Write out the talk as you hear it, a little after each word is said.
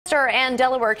Chester and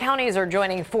Delaware counties are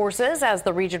joining forces as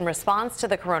the region responds to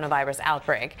the coronavirus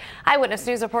outbreak. Eyewitness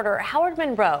News reporter Howard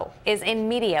Monroe is in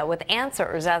media with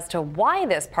answers as to why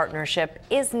this partnership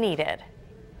is needed.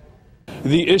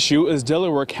 The issue is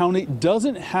Delaware County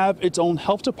doesn't have its own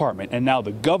health department, and now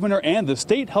the governor and the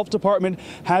state health department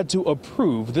had to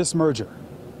approve this merger.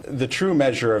 The true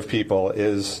measure of people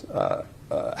is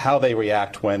how they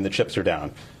react when the chips are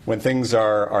down. When things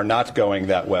are not going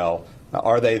that well,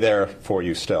 are they there for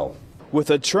you still? With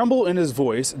a tremble in his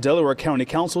voice, Delaware County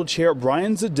Council Chair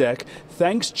Brian Zadek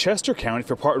thanks Chester County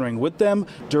for partnering with them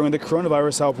during the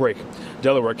coronavirus outbreak.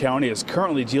 Delaware County is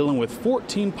currently dealing with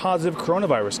 14 positive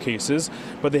coronavirus cases,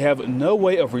 but they have no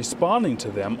way of responding to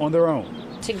them on their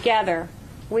own. Together,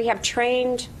 we have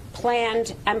trained,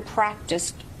 planned, and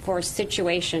practiced for a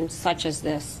situation such as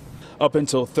this. Up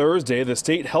until Thursday, the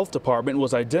state health department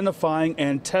was identifying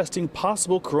and testing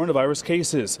possible coronavirus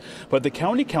cases, but the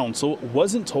county council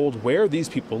wasn't told where these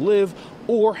people live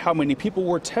or how many people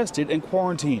were tested and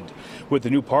quarantined. With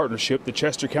the new partnership, the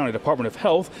Chester County Department of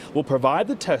Health will provide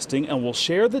the testing and will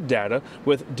share the data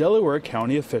with Delaware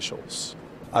County officials.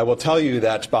 I will tell you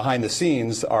that behind the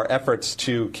scenes, our efforts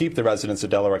to keep the residents of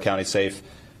Delaware County safe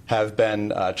have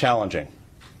been challenging.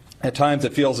 At times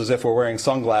it feels as if we're wearing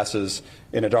sunglasses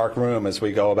in a dark room as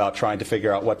we go about trying to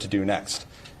figure out what to do next.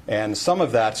 And some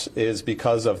of that is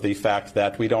because of the fact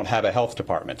that we don't have a health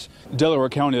department. Delaware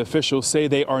County officials say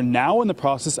they are now in the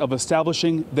process of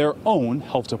establishing their own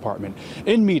health department.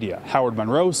 In media, Howard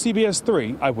Monroe, CBS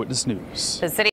 3 Eyewitness News. The city